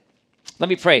Let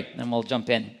me pray, and we'll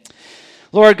jump in.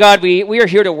 Lord God, we are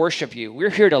here to worship you. We're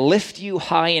here to lift you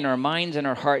high in our minds and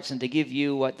our hearts and to give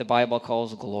you what the Bible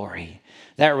calls glory.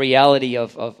 That reality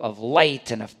of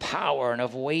light and of power and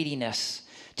of weightiness,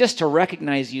 just to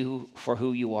recognize you for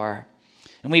who you are.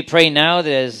 And we pray now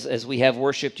that as we have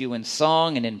worshiped you in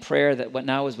song and in prayer, that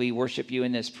now as we worship you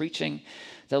in this preaching,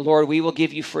 that, Lord, we will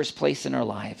give you first place in our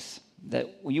lives, that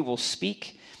you will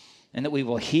speak and that we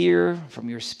will hear from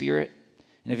your Spirit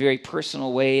in a very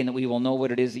personal way, and that we will know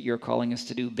what it is that you're calling us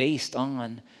to do based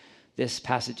on this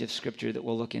passage of Scripture that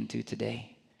we'll look into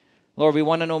today. Lord, we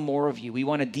want to know more of you. We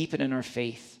want to deepen in our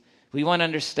faith. We want to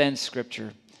understand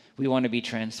Scripture. We want to be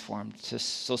transformed.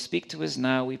 So speak to us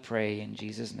now, we pray, in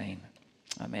Jesus' name.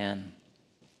 Amen.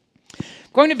 I'm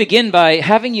going to begin by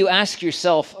having you ask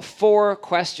yourself 4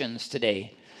 questions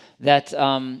today that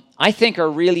I think are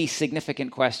really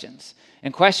significant questions,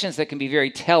 and questions that can be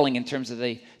very telling in terms of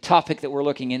the topic that we're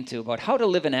looking into about how to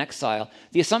live in exile.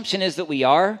 The assumption is that we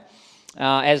are,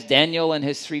 as Daniel and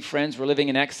his 3 friends were living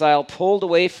in exile, pulled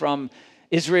away from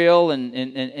Israel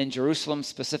and Jerusalem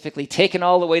specifically, taken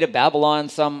all the way to Babylon,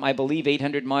 some, I believe,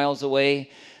 800 miles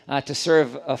away, to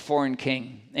serve a foreign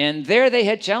king. And there they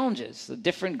had challenges,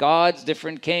 different gods,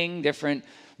 different king, different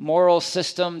moral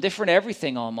system, different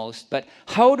everything almost. But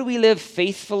how do we live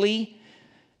faithfully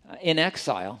in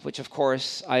exile, which of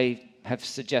course I have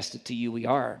suggested to you we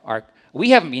are.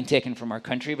 We haven't been taken from our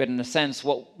country, but in a sense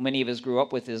what many of us grew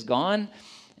up with is gone,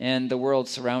 and the world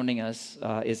surrounding us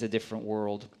is a different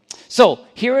world. So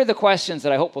here are the questions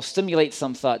that I hope will stimulate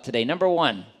some thought today. Number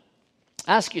 1,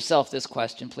 ask yourself this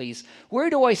question, please. Where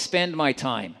do I spend my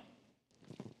time?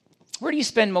 Where do you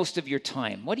spend most of your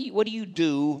time? What do you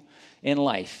do in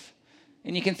life?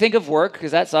 And you can think of work,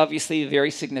 because that's obviously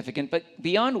very significant, but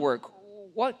beyond work,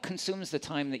 what consumes the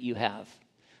time that you have?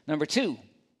 Number 2,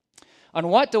 on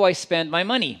what do I spend my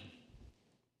money?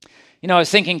 You know, I was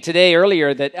thinking today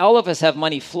earlier that all of us have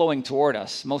money flowing toward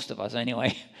us, most of us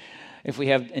anyway, if we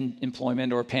have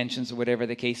employment or pensions or whatever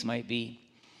the case might be.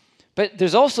 But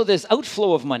there's also this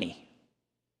outflow of money.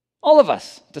 All of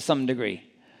us, to some degree.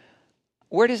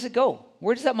 Where does it go?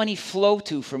 Where does that money flow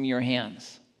to from your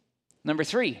hands? Number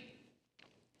 3,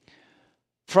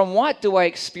 from what do I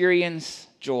experience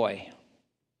joy?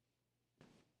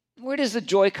 Where does the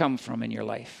joy come from in your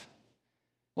life?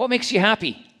 What makes you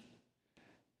happy?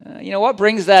 What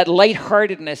brings that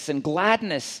lightheartedness and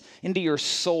gladness into your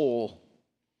soul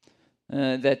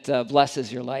that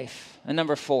blesses your life? And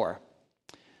number 4,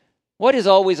 what is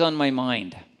always on my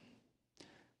mind?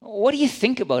 What do you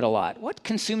think about a lot? What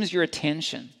consumes your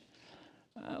attention?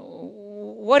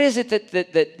 What is it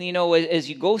that as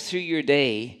you go through your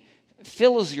day,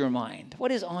 fills your mind?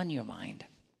 What is on your mind?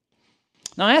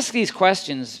 Now, I ask these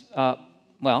questions, I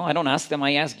don't ask them,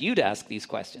 I ask you to ask these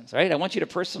questions, right? I want you to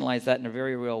personalize that in a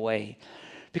very real way.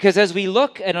 Because as we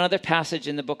look at another passage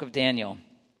in the book of Daniel,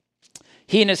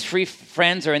 he and his 3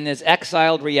 friends are in this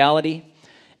exiled reality,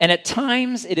 and at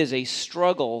times it is a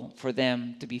struggle for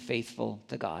them to be faithful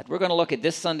to God. We're going to look at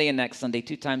this Sunday and next Sunday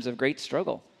 2 times of great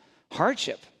struggle,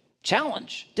 hardship,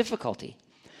 challenge, difficulty.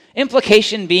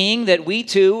 Implication being that we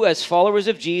too, as followers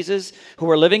of Jesus,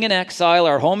 who are living in exile,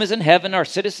 our home is in heaven, our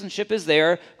citizenship is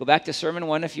there. Go back to Sermon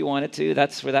 1 if you wanted to.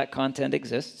 That's where that content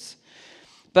exists.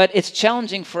 But it's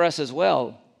challenging for us as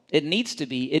well. It needs to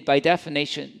be. It by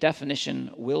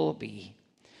definition will be.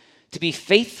 To be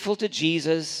faithful to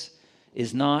Jesus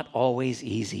is not always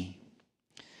easy.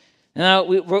 Now,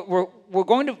 we're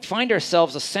going to find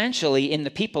ourselves essentially in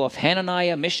the people of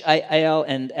Hananiah, Mishael,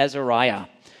 and Azariah.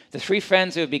 The 3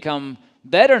 friends who have become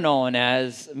better known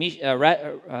as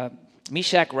Shadrach,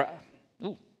 Meshach,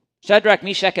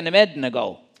 and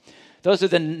Abednego. Those are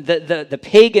the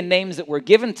pagan names that were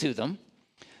given to them.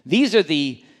 These are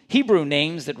the Hebrew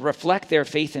names that reflect their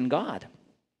faith in God.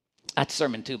 That's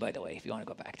Sermon 2, by the way, if you want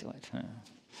to go back to it.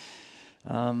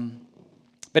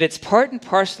 But it's part and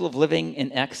parcel of living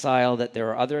in exile that there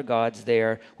are other gods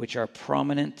there which are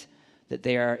prominent, that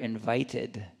they are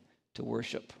invited to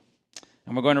worship.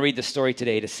 And we're going to read the story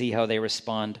today to see how they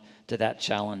respond to that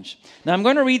challenge. Now, I'm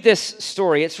going to read this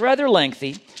story. It's rather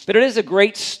lengthy, but it is a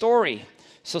great story.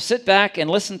 So sit back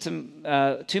and listen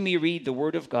to me read the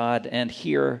Word of God and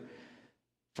hear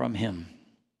from Him.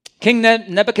 King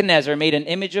Nebuchadnezzar made an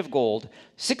image of gold,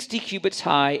 60 cubits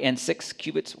high and 6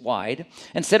 cubits wide,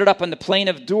 and set it up on the plain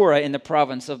of Dura in the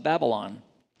province of Babylon.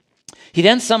 He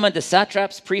then summoned the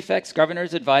satraps, prefects,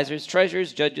 governors, advisors,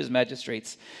 treasurers, judges,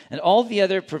 magistrates, and all the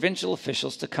other provincial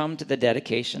officials to come to the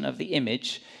dedication of the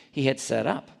image he had set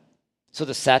up. So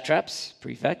the satraps,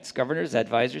 prefects, governors,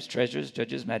 advisors, treasurers,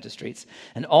 judges, magistrates,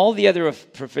 and all the other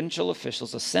provincial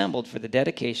officials assembled for the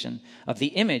dedication of the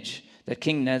image that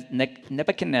King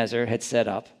Nebuchadnezzar had set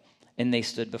up, and they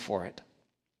stood before it.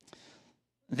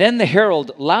 Then the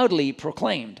herald loudly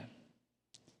proclaimed,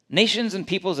 "Nations and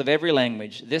peoples of every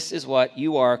language, this is what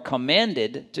you are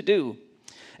commanded to do.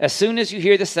 As soon as you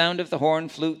hear the sound of the horn,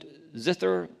 flute,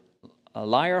 zither, a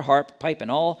lyre, harp, pipe,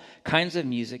 and all kinds of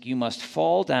music, you must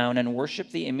fall down and worship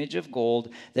the image of gold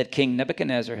that King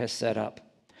Nebuchadnezzar has set up.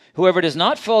 Whoever does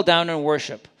not fall down and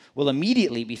worship will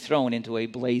immediately be thrown into a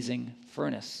blazing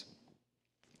furnace."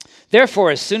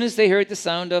 Therefore, as soon as they heard the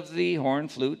sound of the horn,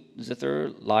 flute, zither,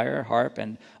 lyre, harp,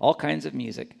 and all kinds of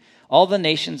music, all the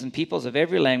nations and peoples of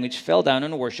every language fell down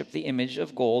and worshipped the image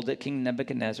of gold that King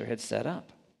Nebuchadnezzar had set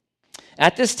up.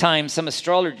 At this time, some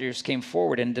astrologers came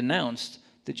forward and denounced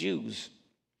the Jews.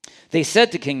 They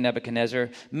said to King Nebuchadnezzar,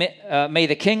 May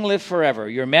the king live forever.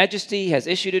 Your majesty has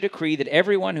issued a decree that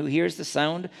everyone who hears the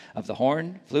sound of the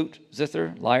horn, flute,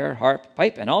 zither, lyre, harp,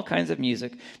 pipe, and all kinds of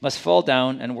music must fall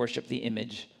down and worship the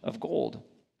image of gold.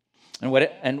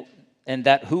 And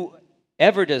that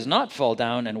whoever does not fall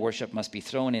down and worship must be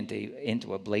thrown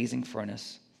into a blazing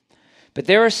furnace. But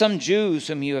there are some Jews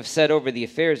whom you have set over the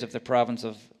affairs of the province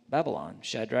of Babylon,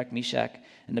 Shadrach, Meshach,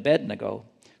 and Abednego,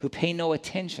 who pay no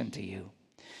attention to you,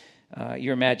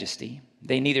 your majesty.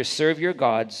 They neither serve your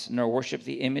gods nor worship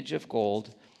the image of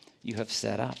gold you have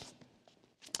set up.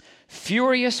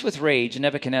 Furious with rage,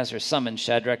 Nebuchadnezzar summoned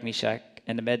Shadrach, Meshach,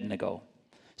 and Abednego.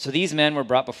 So these men were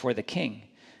brought before the king.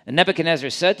 And Nebuchadnezzar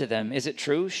said to them, "Is it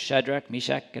true, Shadrach,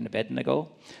 Meshach, and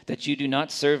Abednego, that you do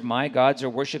not serve my gods or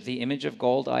worship the image of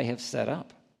gold I have set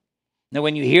up? Now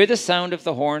when you hear the sound of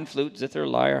the horn, flute, zither,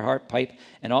 lyre, harp, pipe,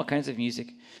 and all kinds of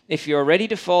music, if you are ready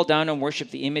to fall down and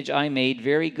worship the image I made,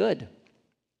 very good.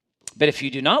 But if you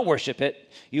do not worship it,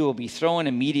 you will be thrown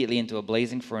immediately into a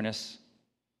blazing furnace.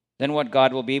 Then what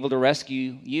God will be able to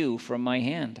rescue you from my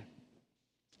hand?"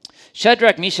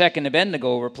 Shadrach, Meshach, and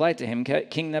Abednego replied to him,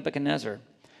 "King Nebuchadnezzar,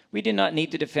 we do not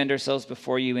need to defend ourselves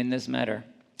before you in this matter.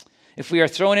 If we are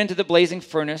thrown into the blazing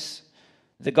furnace,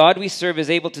 the God we serve is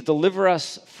able to deliver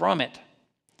us from it,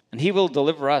 and he will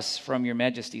deliver us from your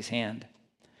majesty's hand.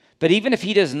 But even if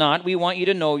he does not, we want you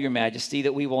to know, your majesty,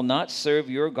 that we will not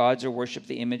serve your gods or worship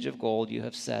the image of gold you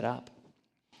have set up."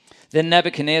 Then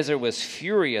Nebuchadnezzar was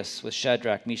furious with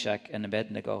Shadrach, Meshach, and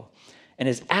Abednego, and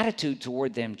his attitude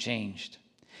toward them changed.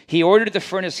 He ordered the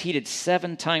furnace heated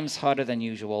 7 times hotter than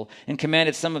usual and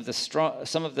commanded some of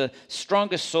the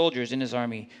strongest soldiers in his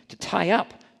army to tie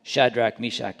up Shadrach,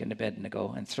 Meshach, and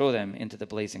Abednego and throw them into the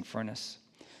blazing furnace.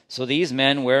 So these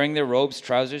men, wearing their robes,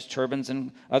 trousers, turbans,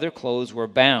 and other clothes, were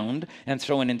bound and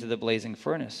thrown into the blazing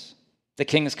furnace. The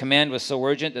king's command was so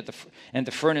urgent and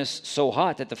the furnace so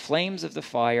hot that the flames of the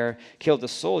fire killed the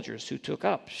soldiers who took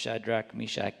up Shadrach,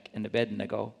 Meshach, and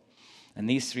Abednego. And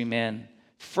these 3 men,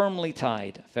 firmly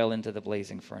tied, fell into the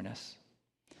blazing furnace.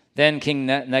 Then King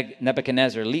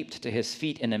Nebuchadnezzar leaped to his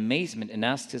feet in amazement and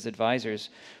asked his advisors,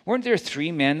 "Weren't there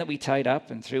 3 men that we tied up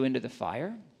and threw into the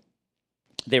fire?"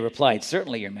 They replied,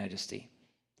 "Certainly, your majesty."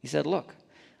 He said, "Look,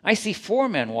 I see 4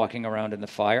 men walking around in the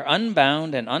fire,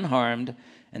 unbound and unharmed,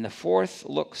 and the 4th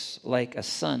looks like a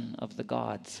son of the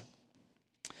gods."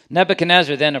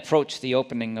 Nebuchadnezzar then approached the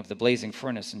opening of the blazing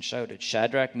furnace and shouted,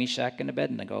 "Shadrach, Meshach, and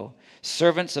Abednego,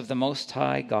 servants of the Most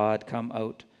High God, come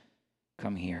out,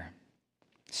 come here."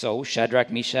 So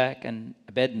Shadrach, Meshach, and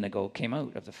Abednego came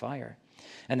out of the fire.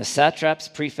 And the satraps,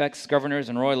 prefects, governors,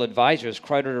 and royal advisors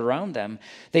crowded around them.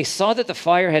 They saw that the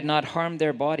fire had not harmed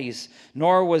their bodies,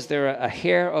 nor was there a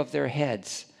hair of their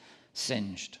heads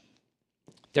singed.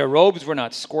 Their robes were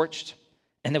not scorched,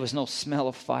 and there was no smell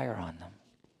of fire on them.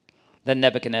 Then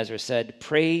Nebuchadnezzar said,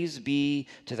 "Praise be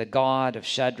to the God of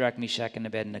Shadrach, Meshach, and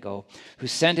Abednego, who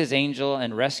sent his angel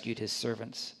and rescued his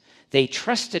servants. They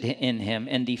trusted in him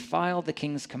and defied the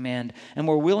king's command and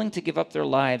were willing to give up their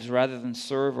lives rather than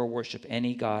serve or worship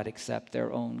any god except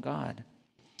their own God.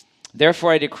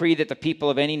 Therefore I decree that the people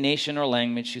of any nation or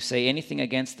language who say anything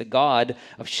against the God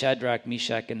of Shadrach,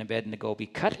 Meshach, and Abednego be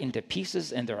cut into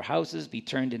pieces and their houses be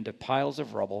turned into piles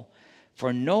of rubble,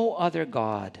 for no other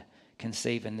God can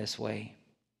save in this way."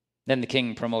 Then the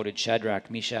king promoted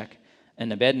Shadrach, Meshach,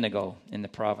 and Abednego in the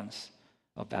province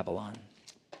of Babylon.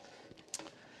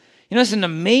 You know, it's an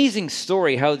amazing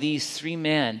story how these 3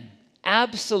 men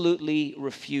absolutely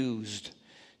refused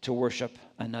to worship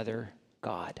another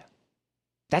God.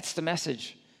 That's the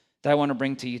message that I want to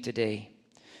bring to you today.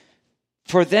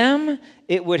 For them,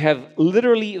 it would have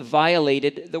literally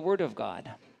violated the word of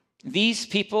God. These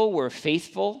people were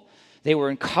faithful. They were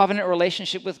in covenant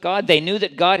relationship with God. They knew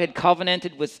that God had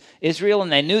covenanted with Israel,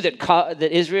 and they knew that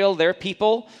Israel, their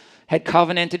people, had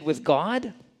covenanted with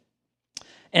God.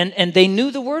 And they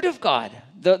knew the Word of God.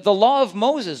 The law of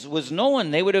Moses was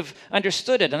known. They would have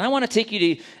understood it. And I want to take you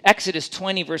to Exodus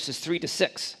 20, verses 3 to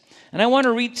 6. And I want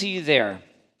to read to you there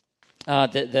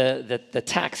the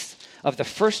text of the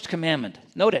first commandment.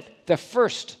 Note it, the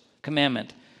first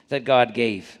commandment that God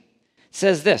gave. It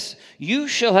says this, "You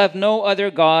shall have no other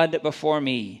God before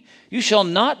me. You shall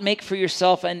not make for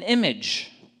yourself an image."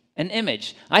 An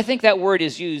image. I think that word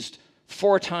is used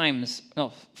 4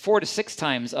 to 6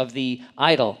 times of the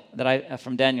idol that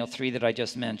from Daniel 3 that I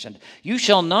just mentioned. "You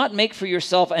shall not make for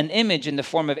yourself an image in the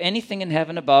form of anything in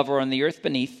heaven above or on the earth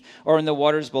beneath or in the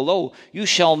waters below. You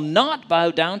shall not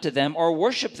bow down to them or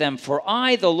worship them, for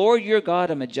I, the Lord your God,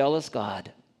 am a jealous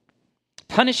God,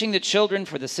 punishing the children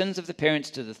for the sins of the parents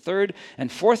to the 3rd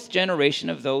and 4th generation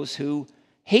of those who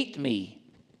hate me,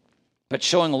 but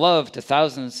showing love to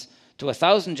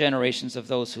 1,000 generations of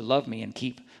those who love me and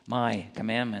keep my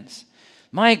commandments."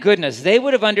 My goodness, they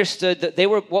would have understood that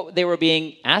what they were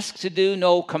being asked to do,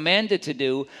 no, commanded to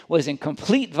do, was in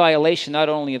complete violation not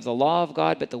only of the law of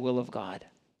God, but the will of God.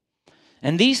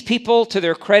 And these people, to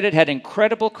their credit, had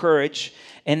incredible courage,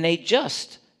 and they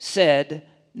just said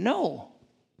no.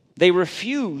 They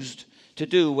refused to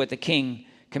do what the king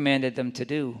commanded them to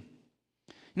do.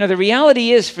 Now, the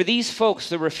reality is, for these folks,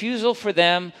 the refusal for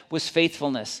them was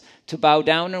faithfulness. To bow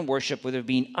down and worship would have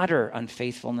been utter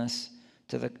unfaithfulness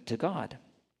to God.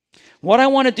 What I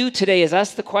want to do today is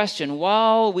ask the question,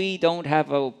 while we don't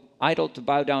have an idol to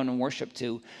bow down and worship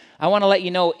to, I want to let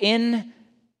you know, in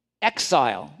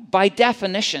exile, by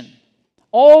definition,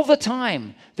 all the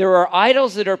time, there are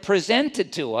idols that are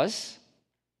presented to us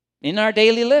in our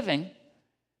daily living,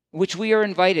 which we are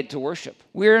invited to worship.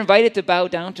 We are invited to bow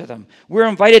down to them. We're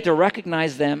invited to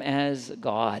recognize them as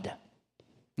God.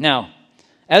 Now,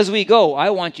 as we go, I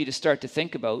want you to start to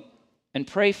think about and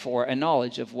pray for a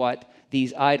knowledge of what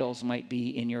these idols might be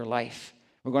in your life.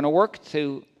 We're going to work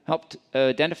to help to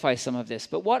identify some of this,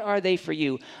 but what are they for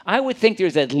you? I would think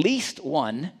there's at least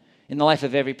one in the life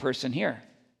of every person here,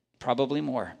 probably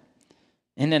more.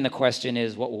 And then the question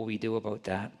is, what will we do about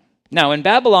that? Now, in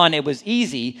Babylon, it was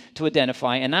easy to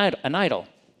identify an idol.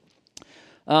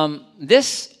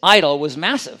 This idol was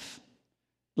massive,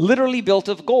 literally built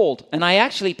of gold. And I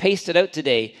actually pasted out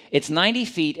today. It's 90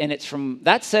 feet, and it's from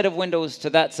that set of windows to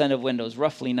that set of windows,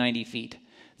 roughly 90 feet.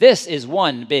 This is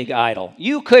one big idol.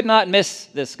 You could not miss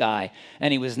this guy.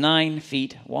 And he was 9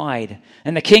 feet wide.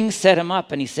 And the king set him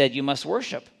up, and he said, "You must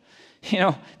worship." You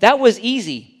know, that was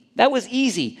easy. That was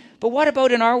easy. But what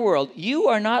about in our world? You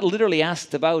are not literally asked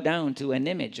to bow down to an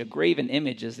image, a graven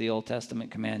image, as the Old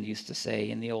Testament command used to say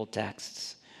in the old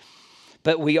texts.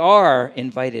 But we are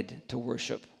invited to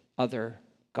worship other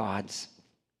gods.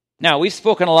 Now, we've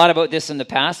spoken a lot about this in the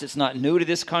past. It's not new to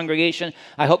this congregation.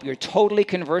 I hope you're totally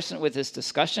conversant with this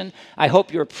discussion. I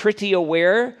hope you're pretty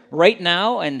aware right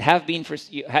now and you have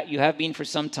been for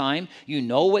some time. You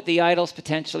know what the idols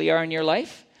potentially are in your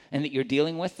life and that you're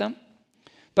dealing with them.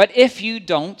 But if you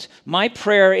don't, my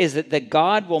prayer is that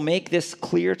God will make this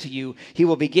clear to you. He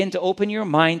will begin to open your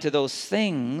mind to those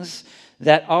things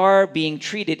that are being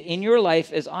treated in your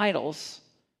life as idols,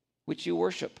 which you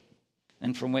worship,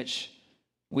 and from which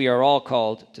we are all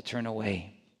called to turn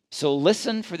away. So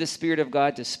listen for the Spirit of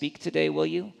God to speak today, will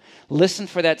you? Listen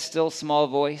for that still small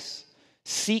voice.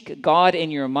 Seek God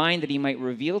in your mind that he might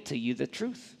reveal to you the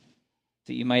truth,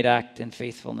 that you might act in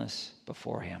faithfulness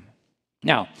before him.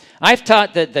 Now, I've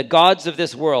taught that the gods of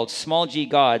this world, small g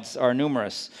gods, are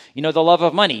numerous. You know, the love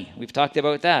of money, we've talked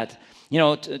about that. You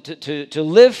know, to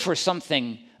live for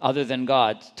something other than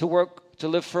God, to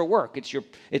live for work.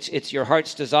 It's your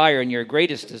heart's desire and your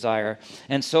greatest desire,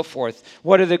 and so forth.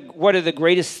 What are the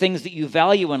greatest things that you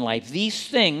value in life? These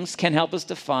things can help us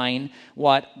define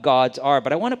what gods are.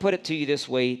 But I want to put it to you this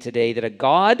way today, that a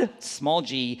god, small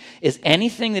g, is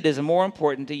anything that is more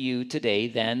important to you today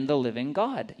than the living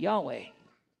God, Yahweh.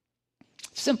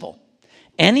 Simple.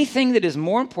 Anything that is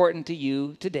more important to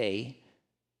you today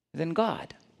than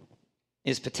God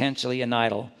is potentially an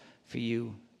idol for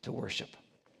you to worship.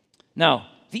 Now,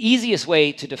 the easiest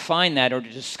way to define that or to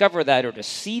discover that or to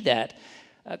see that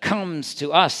comes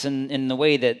to us in the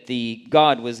way that the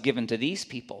God was given to these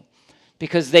people.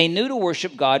 Because they knew to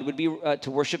worship God would be,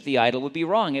 to worship the idol would be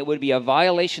wrong. It would be a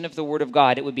violation of the Word of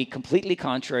God. It would be completely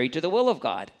contrary to the will of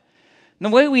God.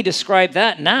 And the way we describe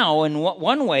that now, in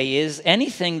one way, is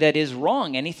anything that is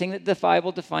wrong, anything that the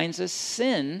Bible defines as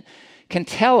sin, can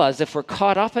tell us, if we're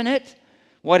caught up in it,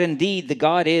 what indeed the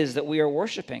God is that we are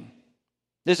worshiping.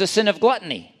 There's a sin of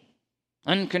gluttony,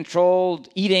 uncontrolled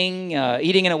eating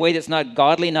in a way that's not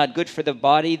godly, not good for the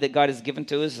body that God has given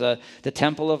to us, the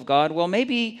temple of God. Well,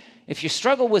 maybe If you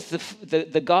struggle with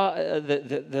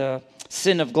the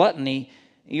sin of gluttony,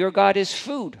 your God is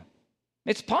food.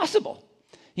 It's possible.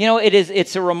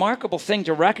 It's a remarkable thing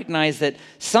to recognize that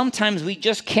sometimes we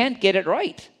just can't get it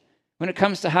right when it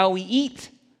comes to how we eat,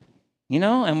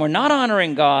 and we're not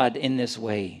honoring God in this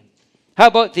way. How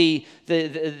about the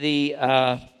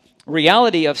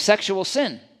reality of sexual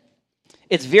sin?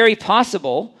 It's very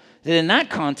possible that in that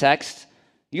context,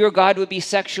 your God would be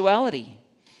sexuality.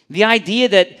 The idea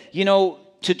that,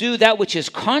 to do that which is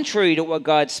contrary to what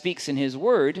God speaks in his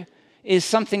word is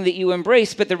something that you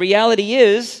embrace, but the reality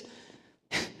is,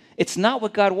 it's not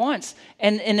what God wants.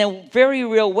 And in a very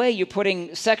real way, you're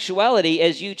putting sexuality,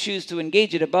 as you choose to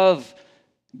engage it, above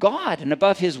God and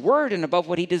above his word and above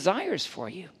what he desires for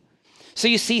you. So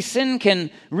you see, sin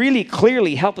can really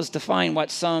clearly help us define what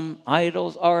some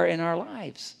idols are in our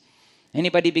lives.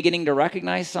 Anybody beginning to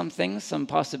recognize some things, some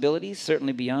possibilities,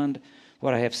 certainly beyond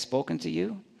what I have spoken to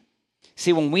you?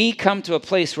 See, when we come to a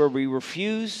place where we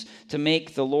refuse to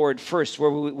make the Lord first, where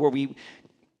we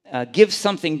give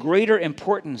something greater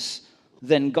importance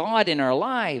than God in our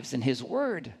lives and his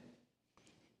word,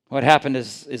 what happened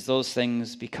is those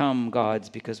things become gods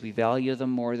because we value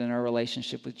them more than our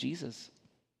relationship with Jesus.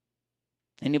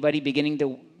 Anybody beginning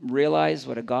to realize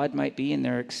what a god might be in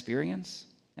their experience?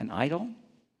 An idol?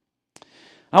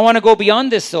 I want to go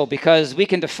beyond this, though, because we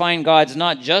can define gods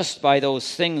not just by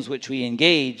those things which we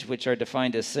engage, which are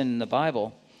defined as sin in the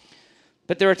Bible,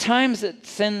 but there are times that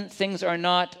things are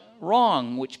not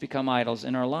wrong, which become idols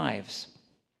in our lives,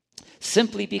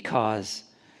 simply because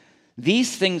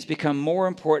these things become more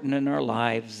important in our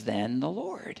lives than the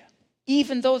Lord,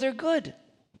 even though they're good.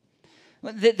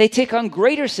 They take on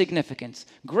greater significance,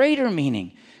 greater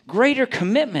meaning, greater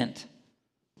commitment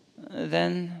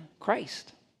than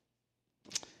Christ.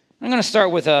 I'm going to start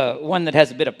with one that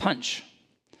has a bit of punch.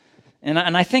 And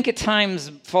I think at times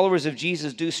followers of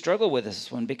Jesus do struggle with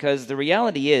this one, because the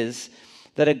reality is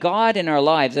that a god in our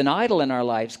lives, an idol in our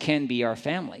lives, can be our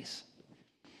families.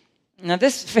 Now,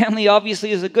 this family obviously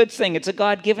is a good thing. It's a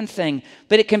God-given thing.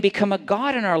 But it can become a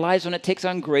god in our lives when it takes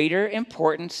on greater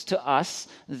importance to us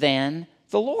than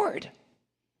the Lord.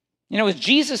 It was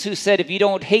Jesus who said, if you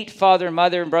don't hate father,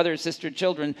 mother, and brother, sister,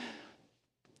 children,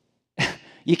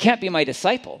 you can't be my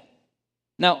disciple.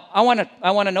 Now, I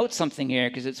want to note something here,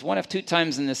 because it's one of two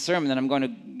times in this sermon that I'm going to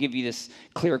give you this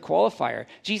clear qualifier.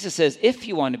 Jesus says, if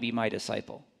you want to be my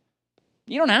disciple.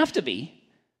 You don't have to be.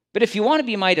 But if you want to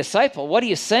be my disciple, what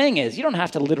he is saying is, you don't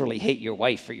have to literally hate your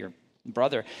wife or your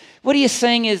brother. What he is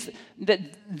saying is that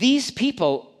these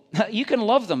people, you can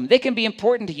love them. They can be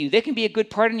important to you. They can be a good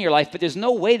part in your life, but there's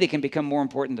no way they can become more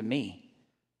important than me.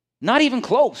 Not even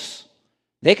close.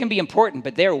 They can be important,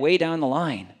 but they're way down the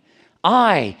line.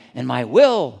 I and my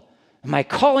will and my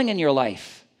calling in your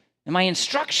life and my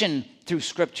instruction through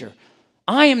Scripture,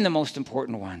 I am the most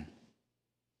important one,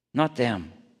 not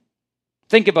them.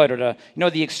 Think about it.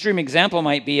 The extreme example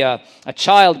might be a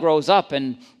child grows up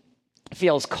and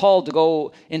feels called to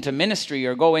go into ministry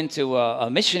or go into a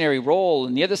missionary role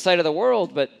in the other side of the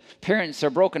world, but parents are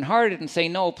brokenhearted and say,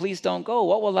 no, please don't go.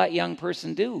 What will that young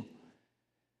person do?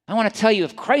 I want to tell you,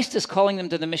 if Christ is calling them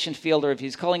to the mission field or if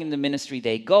he's calling them to ministry,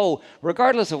 they go,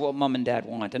 regardless of what mom and dad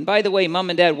want. And by the way, mom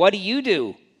and dad, what do you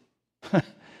do?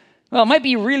 Well, it might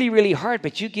be really, really hard,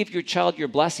 but you give your child your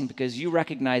blessing because you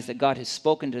recognize that God has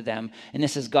spoken to them, and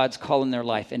this is God's call in their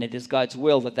life, and it is God's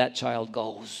will that that child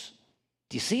goes.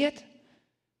 Do you see it?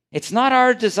 It's not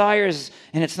our desires,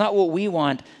 and it's not what we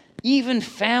want. Even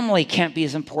family can't be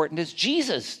as important as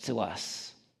Jesus to us.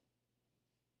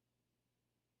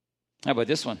 How about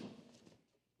this one?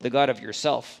 The God of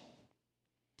yourself.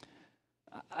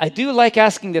 I do like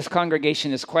asking this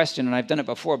congregation this question, and I've done it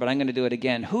before, but I'm going to do it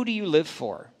again. Who do you live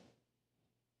for?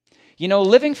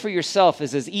 Living for yourself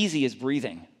is as easy as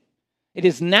breathing. It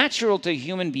is natural to a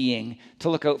human being to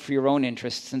look out for your own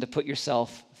interests and to put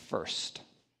yourself first.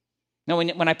 Now,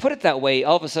 when I put it that way,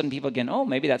 all of a sudden people again, oh,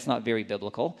 maybe that's not very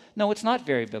biblical. No, it's not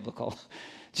very biblical.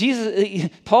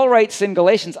 Paul writes in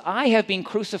Galatians, I have been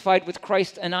crucified with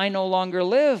Christ and I no longer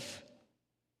live.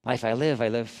 Life I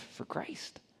live for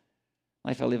Christ.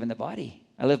 Life I live in the body.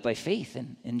 I live by faith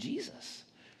in Jesus.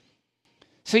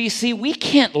 So you see, we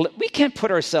can't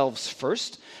put ourselves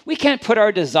first. We can't put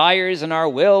our desires and our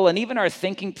will and even our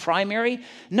thinking primary.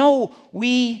 No,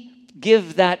 we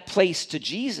give that place to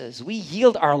Jesus. We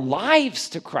yield our lives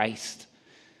to Christ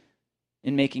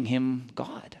in making him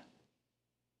God.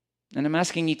 And I'm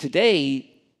asking you today,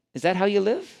 is that how you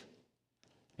live?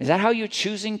 Is that how you're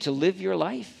choosing to live your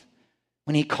life?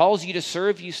 When he calls you to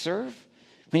serve, you serve.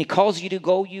 When he calls you to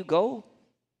go, you go.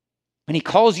 When he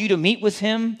calls you to meet with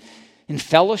him in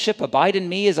fellowship, abide in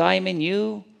me as I am in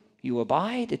you, you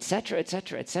abide, etc.,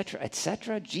 etc., etc.,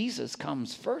 etc. Jesus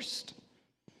comes first,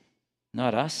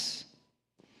 not us.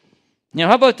 Now,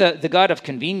 how about the God of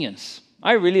convenience?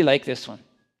 I really like this one.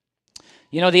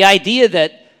 The idea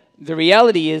that the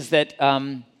reality is that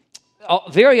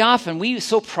very often we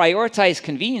so prioritize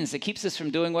convenience that keeps us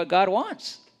from doing what God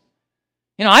wants.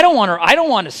 I don't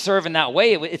want to serve in that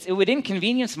way. It would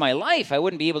inconvenience my life. I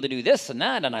wouldn't be able to do this and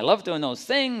that, and I love doing those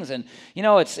things. And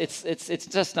it's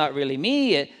just not really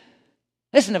me.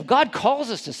 Listen, if God calls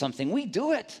us to something, we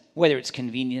do it, whether it's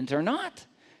convenient or not.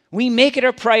 We make it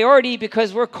a priority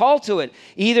because we're called to it,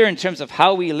 either in terms of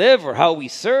how we live or how we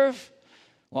serve,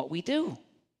 what we do.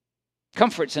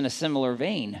 Comfort's in a similar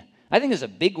vein. I think there's a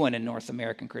big one in North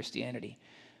American Christianity.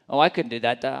 Oh, I couldn't do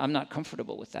that. I'm not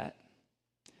comfortable with that.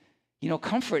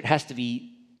 Comfort has to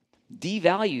be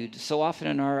devalued so often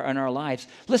in our lives.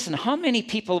 Listen, how many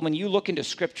people, when you look into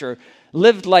Scripture,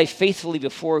 lived life faithfully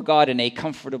before God in a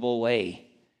comfortable way?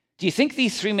 Do you think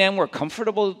these three men were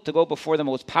comfortable to go before the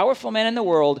most powerful man in the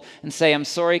world and say, I'm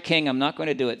sorry, King, I'm not going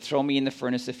to do it. Throw me in the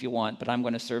furnace if you want, but I'm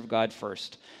going to serve God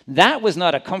first? That was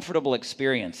not a comfortable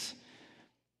experience.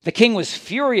 The king was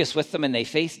furious with them and they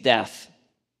faced death.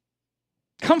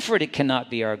 Comfort, it cannot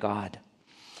be our God.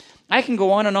 I can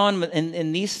go on and on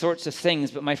in these sorts of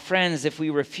things, but my friends, if we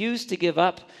refuse to give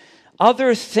up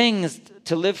other things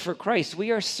to live for Christ,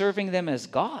 we are serving them as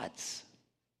gods.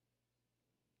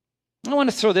 I want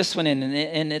to throw this one in,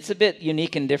 and it's a bit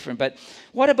unique and different, but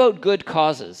what about good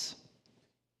causes?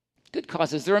 Good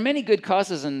causes. There are many good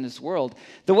causes in this world.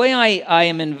 The way I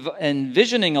am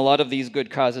envisioning a lot of these good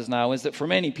causes now is that for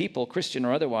many people, Christian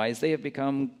or otherwise, they have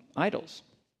become idols.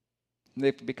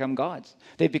 They've become gods.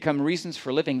 They've become reasons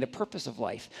for living, the purpose of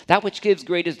life, that which gives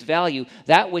greatest value,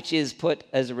 that which is put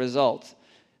as a result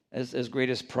as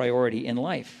greatest priority in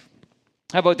life.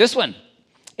 How about this one?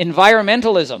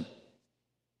 Environmentalism.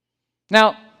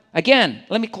 Now, again,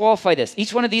 let me qualify this.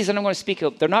 Each one of these that I'm going to speak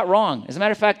of, they're not wrong. As a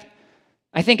matter of fact,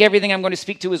 I think everything I'm going to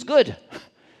speak to is good.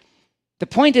 The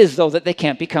point is, though, that they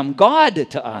can't become God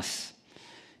to us.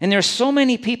 And there's so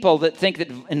many people that think that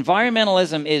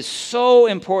environmentalism is so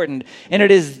important, and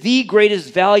it is the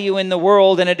greatest value in the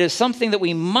world, and it is something that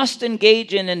we must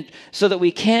engage in and so that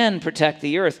we can protect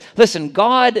the earth. Listen,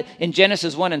 God in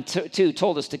Genesis 1 and 2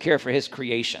 told us to care for his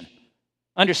creation.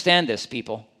 Understand this,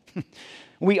 people.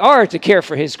 We are to care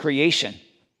for his creation.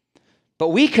 But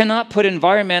we cannot put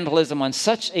environmentalism on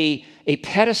such a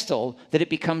pedestal that it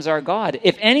becomes our God.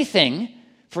 If anything,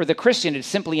 for the Christian, it's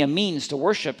simply a means to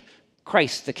worship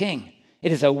Christ the King.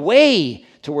 It is a way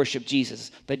to worship Jesus,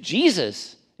 but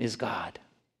Jesus is God.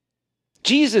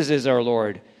 Jesus is our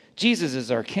Lord. Jesus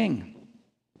is our King.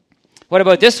 What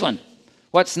about this one?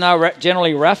 What's now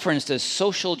generally referenced as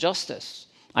social justice.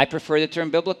 I prefer the term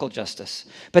biblical justice.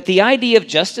 But the idea of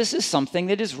justice is something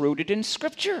that is rooted in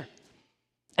Scripture.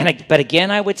 But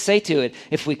again, I would say to it,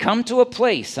 if we come to a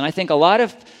place, and I think a lot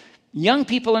of young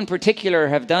people in particular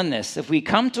have done this. If we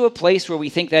come to a place where we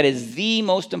think that is the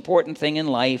most important thing in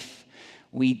life,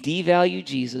 we devalue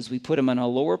Jesus, we put him on a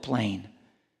lower plane,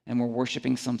 and we're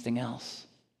worshiping something else.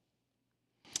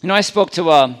 I spoke to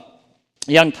a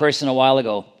young person a while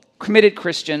ago, committed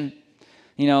Christian,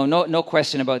 no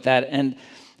question about that. And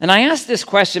I asked this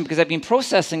question because I've been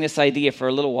processing this idea for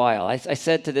a little while. I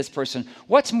said to this person,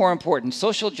 what's more important,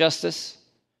 social justice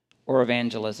or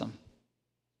evangelism?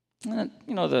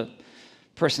 The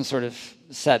person sort of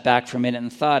sat back for a minute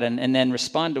and thought and then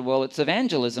responded, well, it's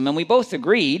evangelism. And we both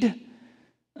agreed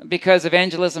because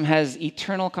evangelism has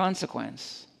eternal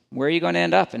consequence. Where are you going to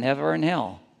end up, in heaven or in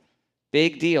hell?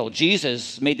 Big deal.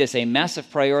 Jesus made this a massive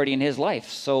priority in his life.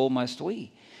 So must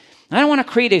we. I don't want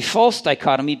to create a false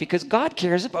dichotomy because God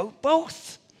cares about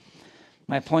both.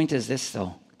 My point is this,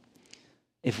 though.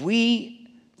 If we...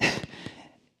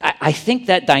 I think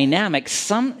that dynamic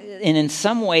in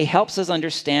some way helps us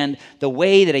understand the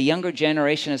way that a younger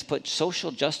generation has put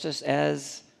social justice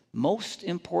as most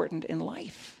important in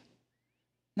life.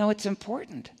 No, it's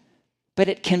important. But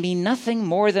it can be nothing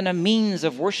more than a means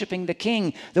of worshiping the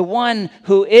King, the one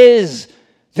who is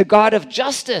the God of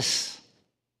justice.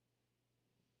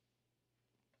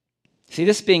 See,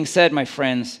 this being said, my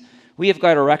friends, we have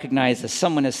got to recognize, as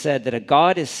someone has said, that a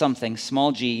God is something,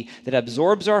 small g, that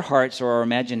absorbs our hearts or our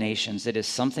imaginations. It is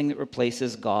something that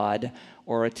replaces God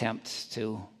or attempts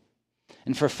to.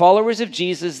 And for followers of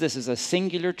Jesus, this is a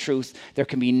singular truth. There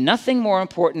can be nothing more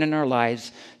important in our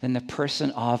lives than the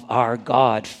person of our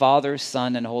God, Father,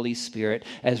 Son, and Holy Spirit,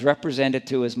 as represented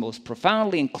to us most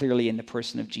profoundly and clearly in the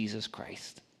person of Jesus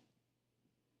Christ.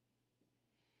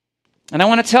 And I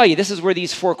want to tell you, this is where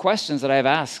these 4 questions that I have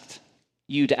asked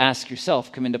you to ask yourself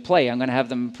come into play. I'm going to have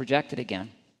them projected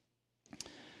again.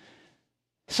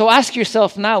 So ask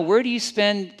yourself now, where do you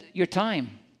spend your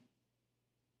time?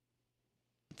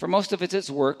 For most of it, it's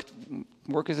work.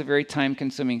 Work is a very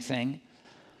time-consuming thing.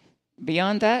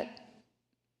 Beyond that,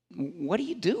 what do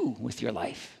you do with your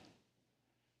life?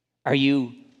 Are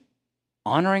you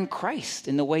honoring Christ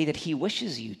in the way that he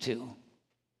wishes you to?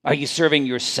 Are you serving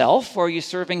yourself, or are you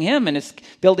serving him and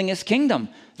building his kingdom?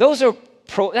 That's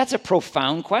a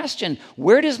profound question.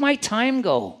 Where does my time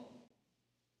go?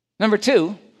 Number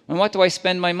two, on what do I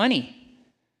spend my money?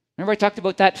 Remember I talked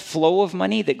about that flow of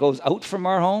money that goes out from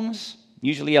our homes,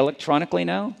 usually electronically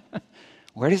now?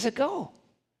 Where does it go?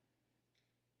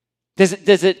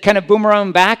 Does it kind of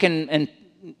boomerang back and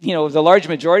the large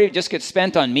majority just gets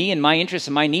spent on me and my interests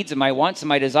and my needs and my wants and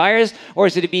my desires? Or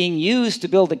is it being used to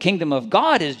build the kingdom of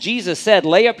God? As Jesus said,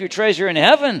 lay up your treasure in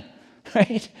heaven,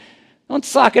 right? Don't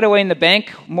sock it away in the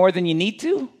bank more than you need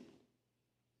to.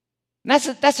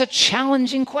 That's a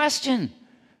challenging question.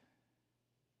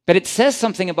 But it says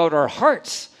something about our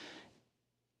hearts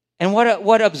and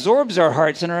what absorbs our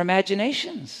hearts and our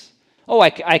imaginations. Oh,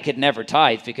 I could never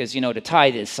tithe because, to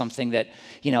tithe is something that,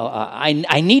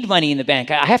 I need money in the bank.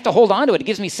 I have to hold on to it. It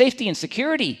gives me safety and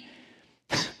security.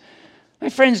 My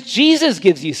friends, Jesus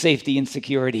gives you safety and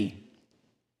security.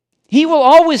 He will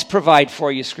always provide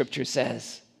for you, Scripture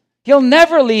says. He'll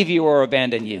never leave you or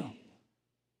abandon you.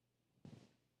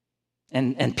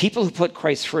 And people who put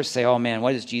Christ first say, oh man,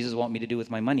 what does Jesus want me to do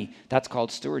with my money? That's called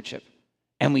stewardship.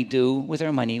 And we do with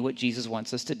our money what Jesus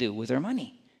wants us to do with our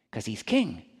money, because he's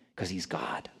king, because he's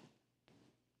God.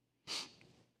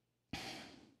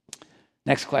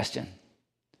 Next question.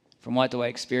 From what do I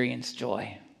experience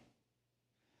joy?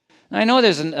 Now, I know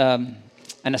there's an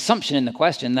assumption in the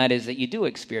question, that is that you do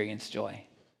experience joy.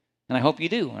 And I hope you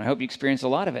do, and I hope you experience a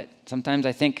lot of it. Sometimes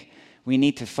I think we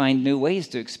need to find new ways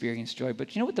to experience joy.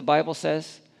 But you know what the Bible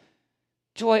says?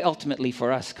 Joy ultimately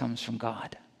for us comes from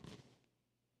God.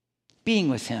 Being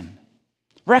with him,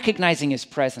 recognizing his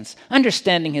presence,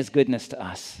 understanding his goodness to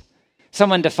us.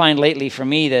 Someone defined lately for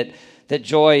me that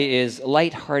joy is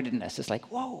lightheartedness. It's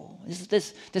like, whoa,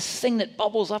 this thing that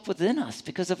bubbles up within us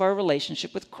because of our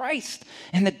relationship with Christ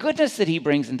and the goodness that he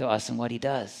brings into us and what he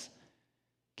does.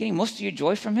 Getting most of your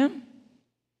joy from him?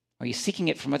 Or are you seeking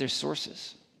it from other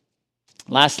sources?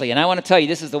 Lastly, and I want to tell you,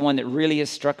 this is the one that really has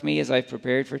struck me as I've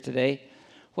prepared for today.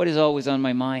 What is always on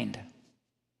my mind?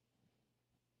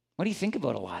 What do you think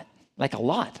about a lot? Like a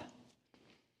lot.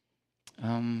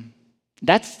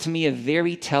 That's to me a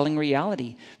very telling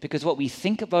reality, because what we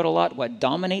think about a lot, what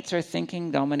dominates our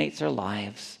thinking, dominates our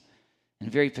lives,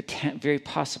 and very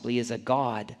possibly is a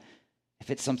God if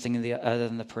it's something other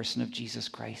than the person of Jesus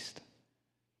Christ.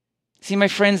 See, my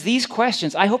friends, these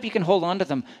questions, I hope you can hold on to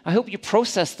them. I hope you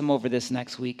process them over this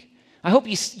next week. I hope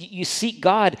you seek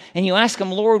God and you ask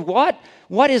him, Lord,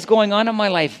 what is going on in my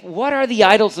life? What are the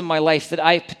idols in my life that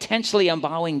I potentially am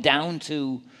bowing down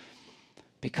to?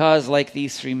 Because like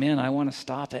these three men, I want to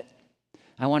stop it.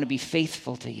 I want to be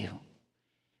faithful to you.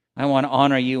 I want to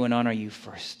honor you and honor you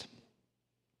first.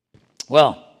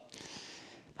 Well,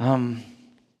 I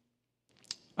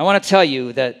want to tell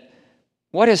you that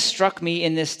what has struck me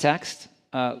in this text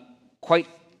quite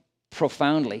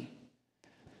profoundly,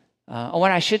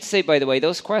 what I should say, by the way,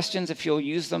 those questions, if you'll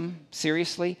use them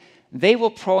seriously, they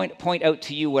will point out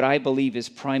to you what I believe is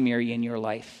primary in your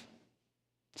life.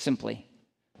 Simply.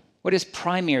 What is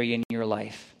primary in your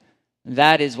life?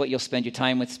 That is what you'll spend your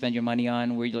time with, spend your money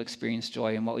on, where you'll experience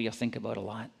joy, and what you'll think about a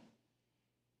lot.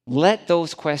 Let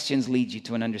those questions lead you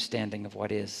to an understanding of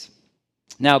what is.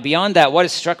 Now, beyond that, what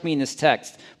has struck me in this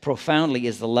text profoundly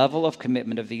is the level of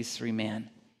commitment of these three men.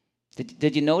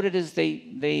 Did you note it as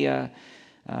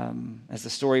as the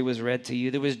story was read to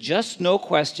you? There was just no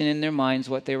question in their minds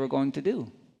what they were going to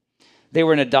do. They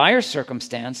were in a dire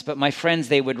circumstance, but my friends,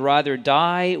 they would rather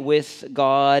die with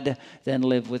God than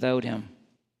live without him.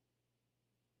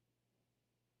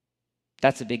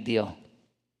 That's a big deal.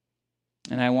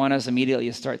 And I want us immediately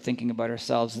to start thinking about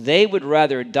ourselves. They would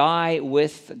rather die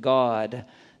with God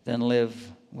than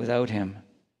live without him.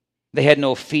 They had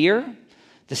no fear.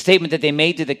 The statement that they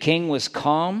made to the king was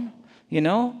calm,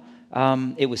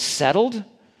 it was settled.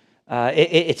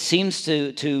 It seems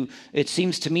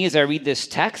to me as I read this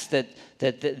text that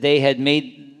they had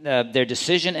made their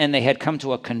decision and they had come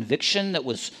to a conviction that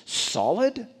was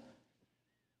solid.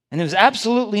 And there was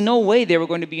absolutely no way they were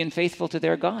going to be unfaithful to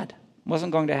their God. It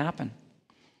wasn't going to happen.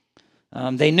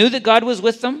 They knew that God was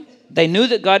with them. They knew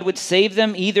that God would save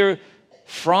them either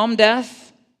from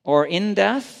death or in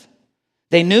death.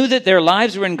 They knew that their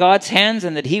lives were in God's hands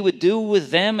and that he would do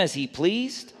with them as he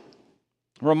pleased.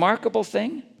 Remarkable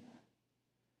thing.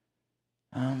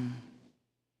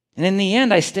 And in the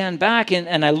end, I stand back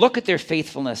and I look at their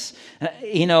faithfulness,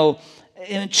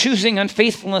 in choosing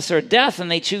unfaithfulness or death, and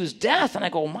they choose death. And I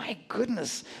go, my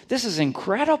goodness, this is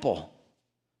incredible.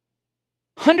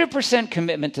 100%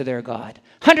 commitment to their God,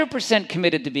 100%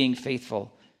 committed to being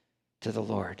faithful to the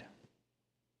Lord.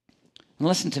 And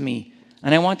listen to me,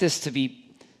 and I want this to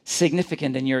be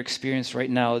significant in your experience right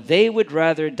now. They would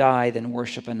rather die than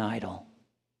worship an idol.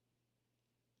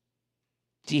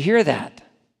 Do you hear that?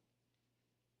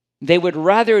 They would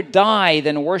rather die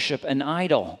than worship an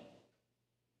idol.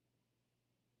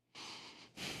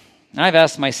 I've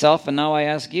asked myself, and now I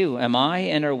ask you, am I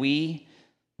and are we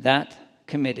that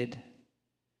committed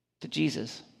to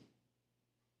Jesus?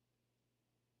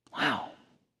 Wow.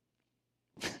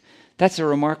 That's a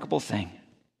remarkable thing.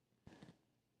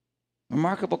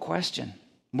 Remarkable question.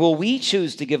 Will we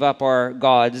choose to give up our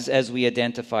gods as we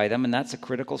identify them? And that's a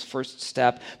critical first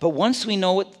step. But once we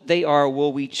know what they are,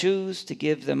 will we choose to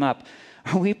give them up?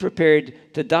 Are we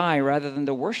prepared to die rather than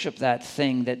to worship that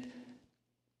thing that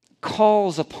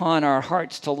calls upon our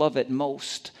hearts to love it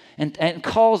most and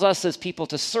calls us as people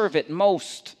to serve it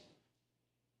most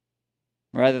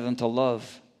rather than to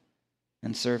love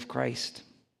and serve Christ?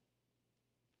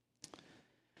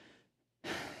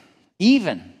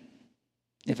 Even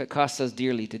if it costs us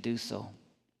dearly to do so.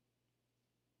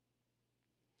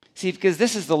 See, because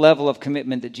this is the level of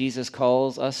commitment that Jesus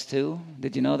calls us to.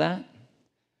 Did you know that?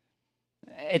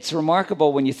 It's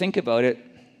remarkable when you think about it,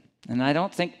 and I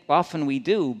don't think often we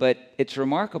do, but it's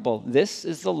remarkable. This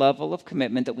is the level of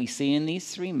commitment that we see in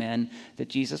these three men that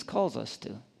Jesus calls us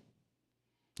to.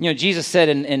 Jesus said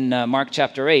in Mark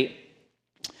chapter 8,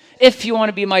 if you want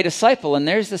to be my disciple, and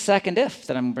there's the second if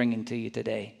that I'm bringing to you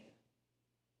today.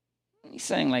 He's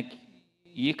saying,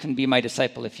 you can be my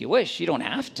disciple if you wish. You don't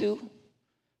have to.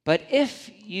 But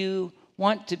if you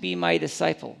want to be my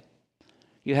disciple,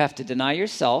 you have to deny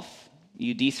yourself.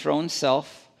 You dethrone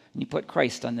self, and you put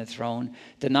Christ on the throne.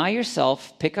 Deny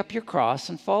yourself, pick up your cross,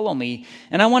 and follow me.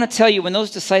 And I want to tell you, when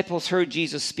those disciples heard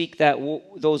Jesus speak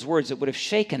those words, it would have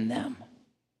shaken them.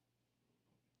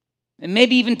 And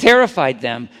maybe even terrified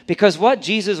them, because what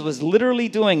Jesus was literally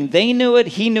doing, they knew it,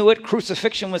 he knew it.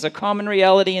 Crucifixion was a common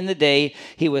reality in the day.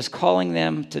 He was calling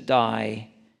them to die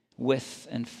with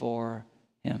and for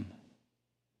him.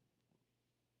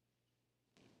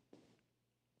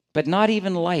 But not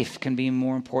even life can be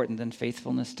more important than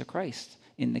faithfulness to Christ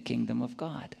in the kingdom of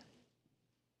God.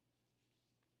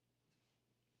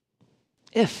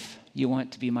 If you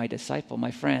want to be my disciple,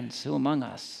 my friends, who among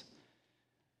us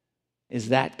is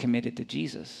that committed to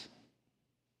Jesus?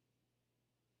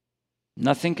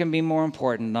 Nothing can be more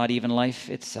important, not even life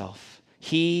itself.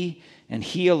 He and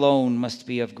he alone must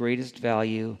be of greatest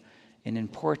value and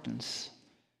importance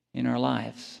in our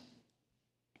lives.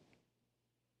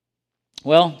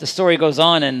 Well, the story goes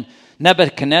on, and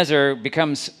Nebuchadnezzar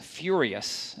becomes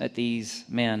furious at these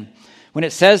men. When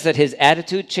it says that his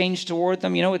attitude changed toward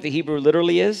them, you know what the Hebrew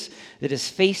literally is? That his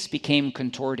face became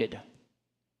contorted.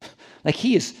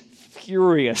 He is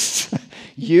furious.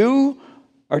 You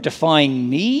are defying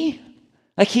me?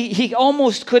 He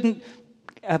almost couldn't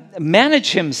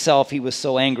manage himself. He was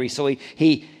so angry. So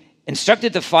he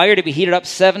instructed the fire to be heated up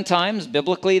 7 times.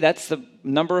 Biblically, that's the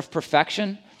number of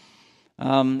perfection.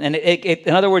 And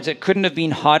in other words, it couldn't have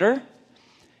been hotter.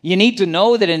 You need to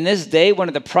know that in this day, one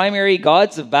of the primary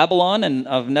gods of Babylon and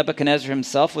of Nebuchadnezzar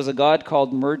himself was a god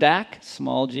called Marduk,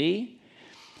 small g.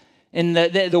 In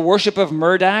the worship of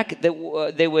Marduk,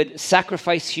 they would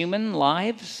sacrifice human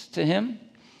lives to him,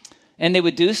 and they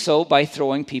would do so by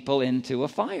throwing people into a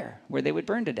fire where they would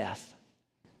burn to death.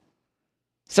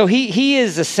 So he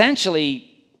is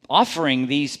essentially offering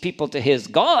these people to his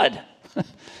god,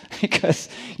 because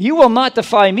you will not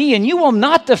defy me, and you will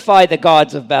not defy the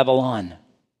gods of Babylon.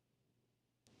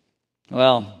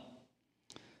 Well,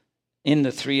 in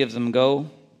the 3 of them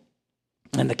go.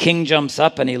 And the king jumps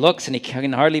up and he looks and he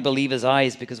can hardly believe his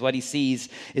eyes, because what he sees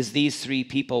is these 3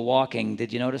 people walking.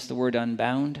 Did you notice the word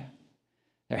unbound?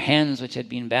 Their hands which had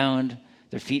been bound,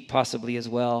 their feet possibly as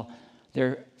well.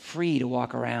 They're free to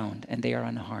walk around and they are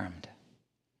unharmed.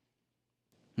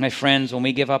 My friends, when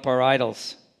we give up our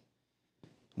idols,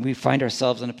 we find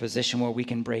ourselves in a position where we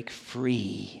can break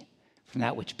free from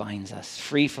that which binds us,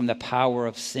 free from the power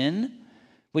of sin,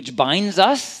 which binds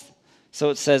us, so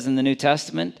it says in the New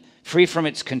Testament, free from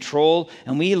its control,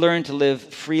 and we learn to live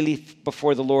freely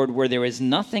before the Lord, where there is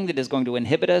nothing that is going to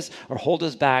inhibit us or hold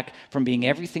us back from being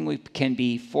everything we can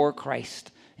be for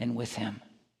Christ and with him.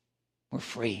 We're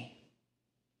free.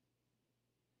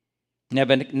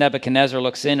 Nebuchadnezzar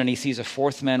looks in and he sees a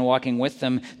 4th man walking with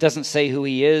them. Doesn't say who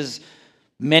he is.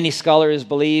 Many scholars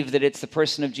believe that it's the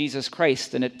person of Jesus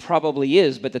Christ, and it probably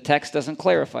is, but the text doesn't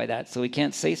clarify that, so we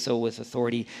can't say so with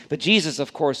authority. But Jesus,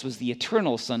 of course, was the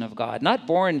eternal Son of God, not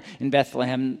born in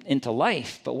Bethlehem into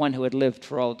life, but one who had lived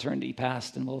for all eternity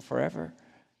past and will forever.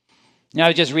 Now, I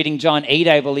was just reading John 8,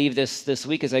 I believe, this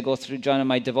week as I go through John in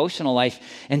my devotional life,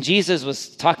 and Jesus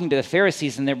was talking to the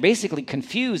Pharisees, and they're basically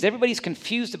confused. Everybody's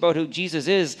confused about who Jesus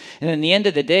is, and in the end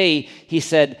of the day, he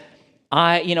said,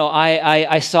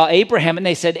 I saw Abraham, and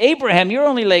they said, Abraham, you're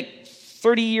only like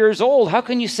 30 years old. How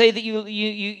can you say that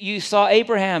you saw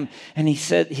Abraham? And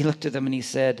he looked at them and he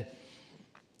said,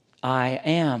 I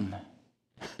am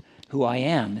who I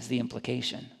am, is the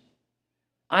implication.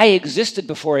 I existed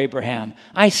before Abraham.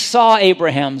 I saw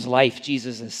Abraham's life,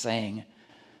 Jesus is saying.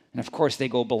 And of course, they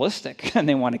go ballistic and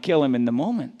they want to kill him in the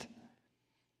moment.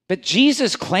 But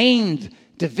Jesus claimed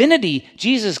divinity.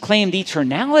 Jesus claimed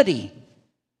eternality.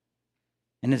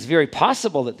 And it's very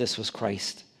possible that this was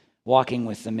Christ walking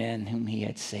with the men whom he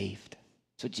had saved.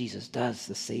 That's what Jesus does,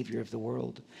 the Savior of the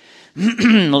world.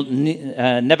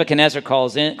 Nebuchadnezzar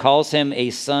calls him a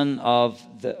son of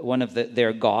one of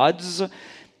their gods.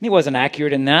 He wasn't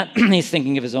accurate in that. He's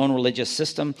thinking of his own religious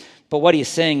system. But what he's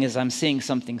saying is, I'm seeing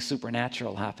something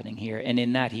supernatural happening here. And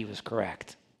in that, he was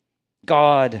correct.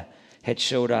 God had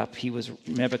showed up.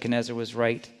 Nebuchadnezzar was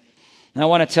right. And I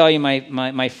want to tell you,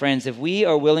 my friends, if we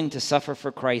are willing to suffer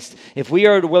for Christ, if we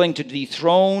are willing to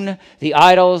dethrone the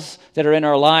idols that are in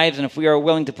our lives, and if we are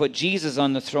willing to put Jesus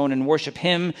on the throne and worship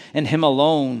him and him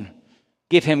alone,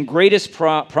 give him greatest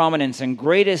prominence and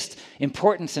greatest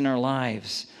importance in our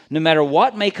lives, no matter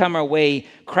what may come our way,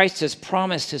 Christ has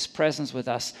promised his presence with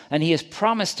us, and he has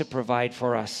promised to provide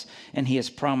for us, and he has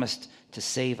promised to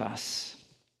save us.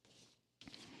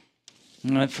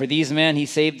 And for these men, he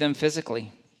saved them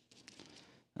physically.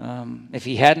 If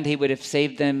he hadn't, he would have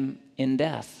saved them in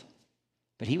death.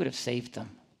 But he would have saved them.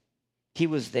 He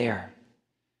was there.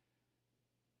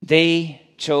 They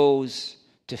chose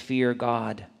to fear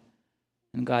God,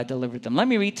 and God delivered them. Let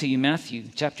me read to you Matthew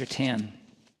chapter 10.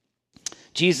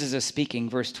 Jesus is speaking,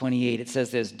 verse 28. It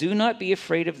says this, do not be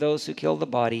afraid of those who kill the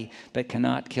body, but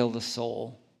cannot kill the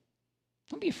soul.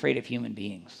 Don't be afraid of human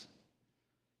beings.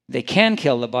 They can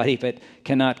kill the body, but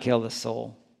cannot kill the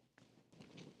soul.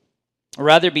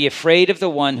 Rather, be afraid of the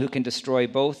one who can destroy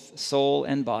both soul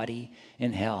and body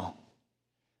in hell.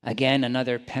 Again,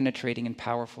 another penetrating and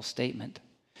powerful statement.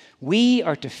 We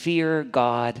are to fear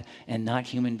God and not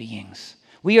human beings.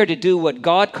 We are to do what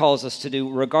God calls us to do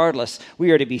regardless.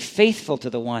 We are to be faithful to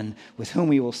the one with whom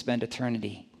we will spend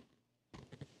eternity,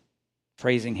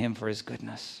 praising him for his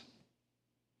goodness.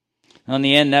 In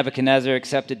the end, Nebuchadnezzar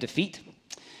accepted defeat.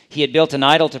 He had built an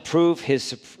idol to prove his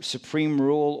supreme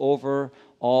rule over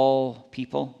all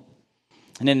people.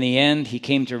 And in the end, he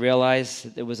came to realize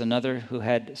that there was another who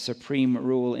had supreme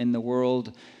rule in the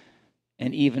world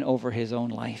and even over his own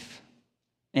life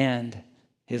and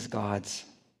his gods.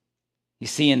 You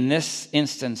see, in this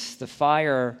instance, the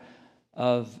fire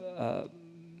of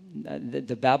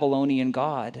the Babylonian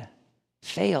god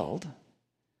failed,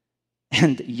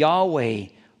 and Yahweh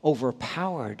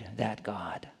overpowered that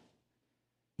god.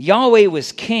 Yahweh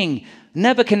was king.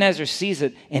 Nebuchadnezzar sees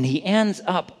it, and he ends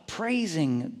up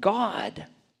praising God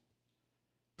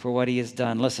for what he has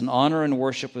done. Listen, honor and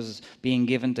worship was being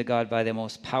given to God by the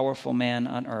most powerful man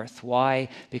on earth. Why?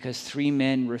 Because 3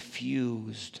 men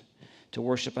refused to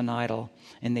worship an idol,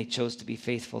 and they chose to be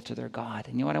faithful to their God.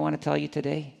 And you know what I want to tell you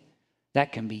today?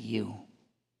 That can be you.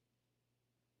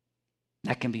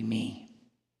 That can be me.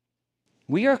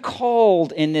 We are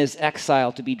called in this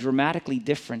exile to be dramatically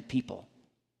different people.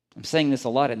 I'm saying this a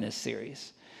lot in this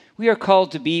series. We are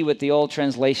called to be what the old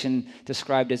translation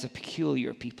described as a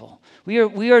peculiar people.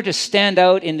 We are to stand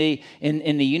out in the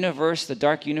universe, the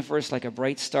dark universe, like a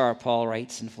bright star, Paul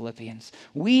writes in Philippians.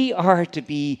 We are to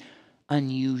be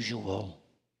unusual.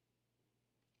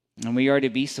 And we are to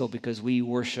be so because we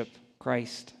worship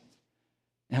Christ.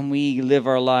 And we live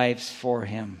our lives for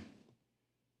him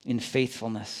in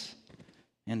faithfulness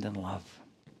and in love.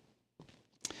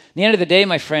 At the end of the day,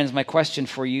 my friends, my question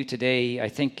for you today, I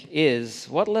think, is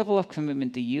what level of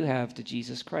commitment do you have to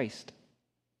Jesus Christ?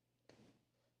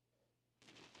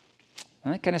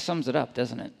 And that kind of sums it up,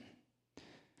 doesn't it?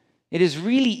 It is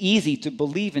really easy to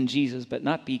believe in Jesus but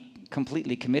not be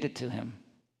completely committed to him.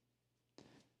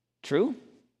 True?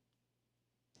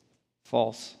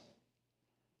 False.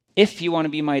 If you want to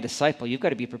be my disciple, you've got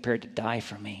to be prepared to die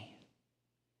for me.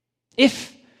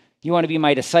 If you want to be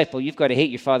my disciple, you've got to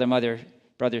hate your father, mother,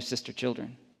 brother, sister,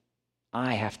 children.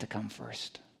 I have to come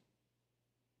first.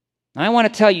 I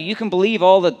want to tell you, you can believe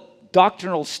all the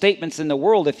doctrinal statements in the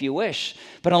world if you wish.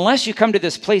 But unless you come to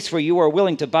this place where you are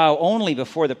willing to bow only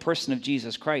before the person of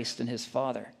Jesus Christ and his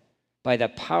Father, by the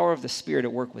power of the Spirit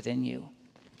at work within you,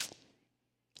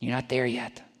 you're not there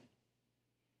yet.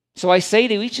 So I say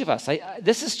to each of us,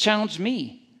 this has challenged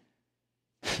me.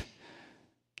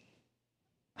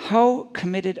 How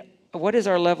committed, what is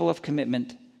our level of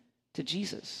commitment to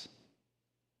Jesus?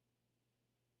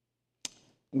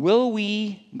 Will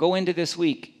we go into this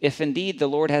week, if indeed the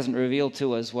Lord hasn't revealed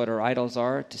to us what our idols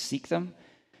are, to seek them,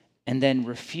 and then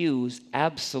refuse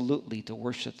absolutely to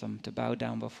worship them, to bow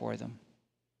down before them?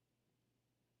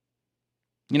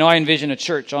 You know, I envision a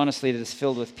church, honestly, that is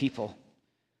filled with people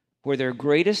where their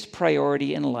greatest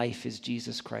priority in life is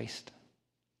Jesus Christ.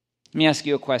 Let me ask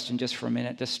you a question just for a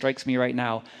minute. This strikes me right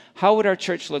now. How would our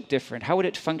church look different? How would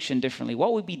it function differently?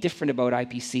 What would be different about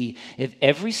IPC if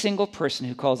every single person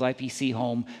who calls IPC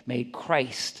home made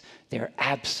Christ their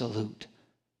absolute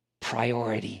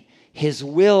priority, his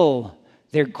will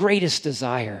their greatest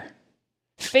desire,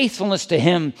 faithfulness to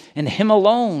him and him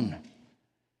alone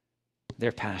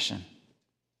their passion?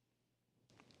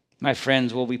 My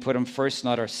friends, will we put him first?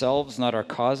 Not ourselves, not our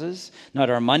causes,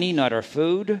 not our money, not our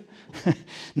food,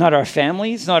 not our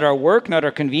families, not our work, not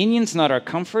our convenience, not our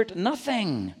comfort.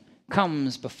 Nothing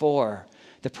comes before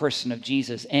the person of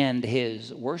Jesus and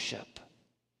his worship.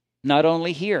 Not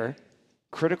only here,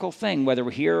 critical thing, whether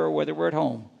we're here or whether we're at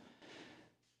home,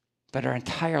 but our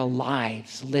entire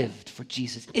lives lived for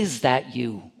Jesus. Is that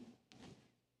you?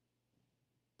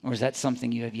 Or is that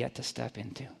something you have yet to step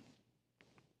into?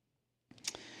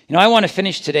 You know, I want to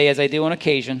finish today, as I do on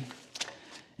occasion,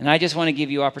 and I just want to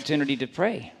give you opportunity to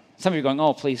pray. Some of you are going,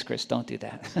 oh, please, Chris, don't do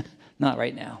that. Not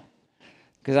right now,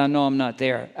 because I know I'm not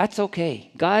there. That's okay.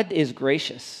 God is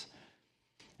gracious.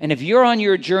 And if you're on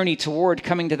your journey toward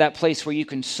coming to that place where you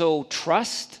can so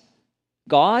trust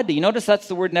God, you notice that's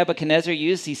the word Nebuchadnezzar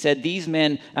used. He said these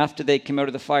men, after they came out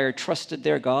of the fire, trusted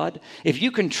their God. If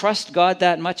you can trust God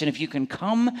that much, and if you can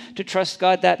come to trust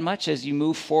God that much as you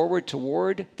move forward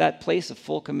toward that place of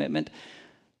full commitment,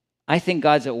 I think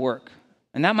God's at work.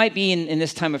 And that might be in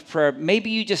this time of prayer.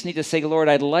 Maybe you just need to say, Lord,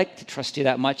 I'd like to trust you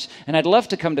that much, and I'd love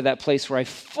to come to that place where I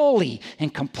fully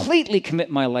and completely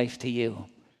commit my life to you.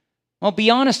 Well,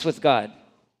 be honest with God.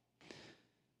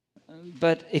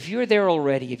 But if you're there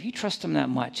already, if you trust him that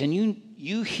much, and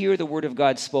you hear the word of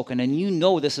God spoken, and you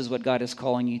know this is what God is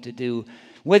calling you to do,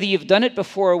 whether you've done it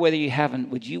before or whether you haven't,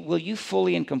 will you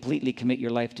fully and completely commit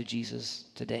your life to Jesus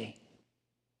today?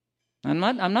 I'm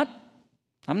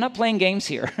not playing games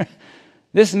here.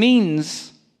 This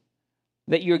means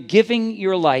that you're giving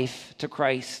your life to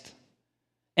Christ,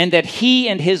 and that he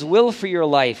and his will for your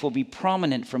life will be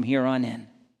prominent from here on in.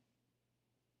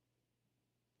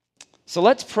 So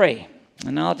let's pray.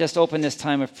 And I'll just open this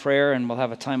time of prayer, and we'll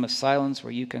have a time of silence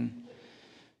where you can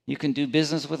do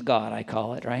business with God, I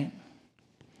call it, right?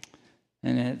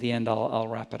 And at the end, I'll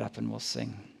wrap it up and we'll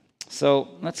sing. So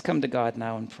let's come to God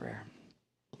now in prayer.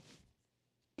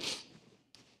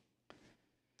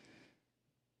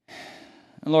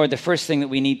 And Lord, the first thing that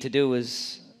we need to do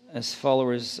as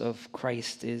followers of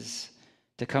Christ is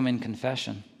to come in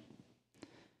confession.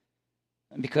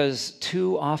 Because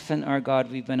too often, our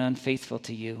God, we've been unfaithful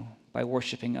to you by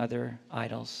worshiping other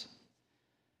idols.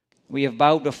 We have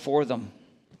bowed before them.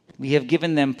 We have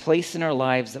given them place in our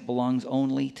lives that belongs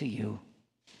only to you.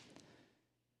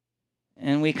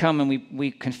 And we come and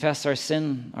we confess our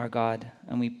sin, our God,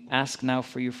 and we ask now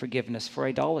for your forgiveness for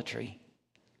idolatry.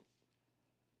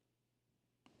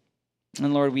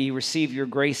 And Lord, we receive your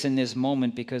grace in this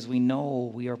moment because we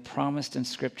know we are promised in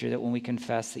Scripture that when we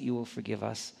confess that you will forgive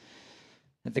us.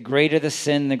 That the greater the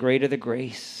sin, the greater the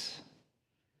grace.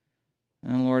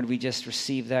 And Lord, we just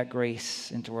receive that grace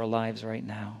into our lives right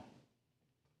now.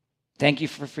 Thank you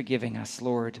for forgiving us,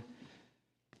 Lord.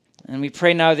 And we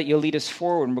pray now that you'll lead us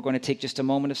forward, and we're going to take just a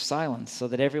moment of silence so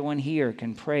that everyone here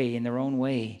can pray in their own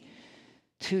way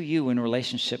to you in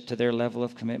relationship to their level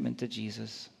of commitment to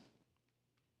Jesus.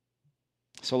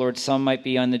 So Lord, some might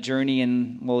be on the journey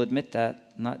and will admit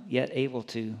that, not yet able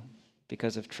to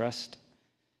because of trust.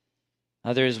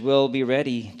 Others will be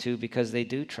ready to because they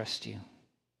do trust you.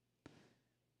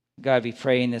 God, we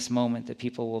pray in this moment that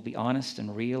people will be honest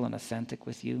and real and authentic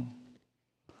with you,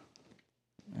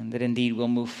 and that indeed we'll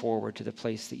move forward to the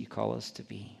place that you call us to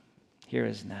be. Here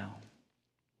is now.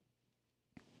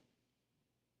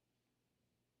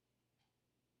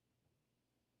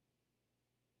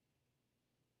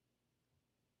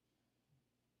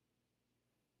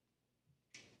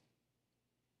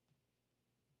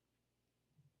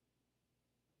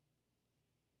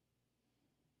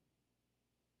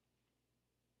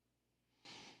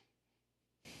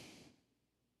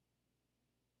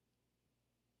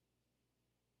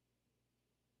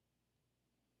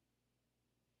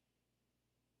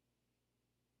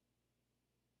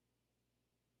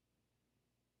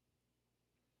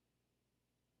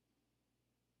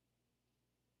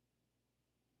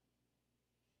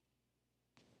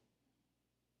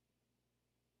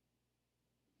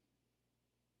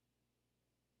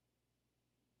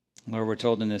 Lord, we're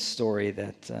told in this story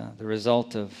that the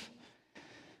result of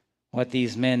what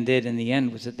these men did in the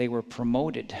end was that they were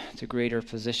promoted to greater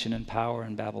position and power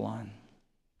in Babylon.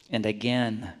 And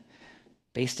again,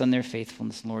 based on their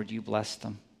faithfulness, Lord, you blessed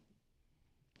them.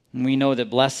 And we know that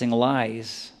blessing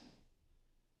lies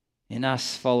in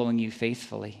us following you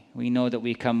faithfully. We know that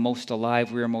we come most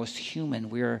alive, we are most human,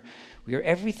 we are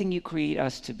everything you create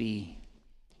us to be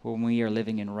when we are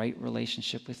living in right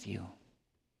relationship with you.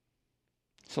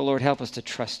 So Lord, help us to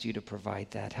trust you to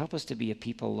provide that. Help us to be a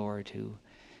people, Lord, who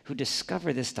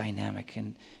discover this dynamic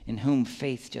and in whom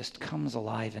faith just comes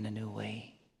alive in a new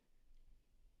way.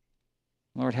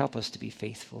 Lord, help us to be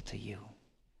faithful to you.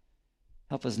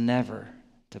 Help us never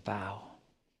to bow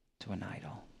to an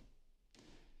idol.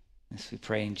 This we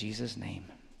pray in Jesus' name.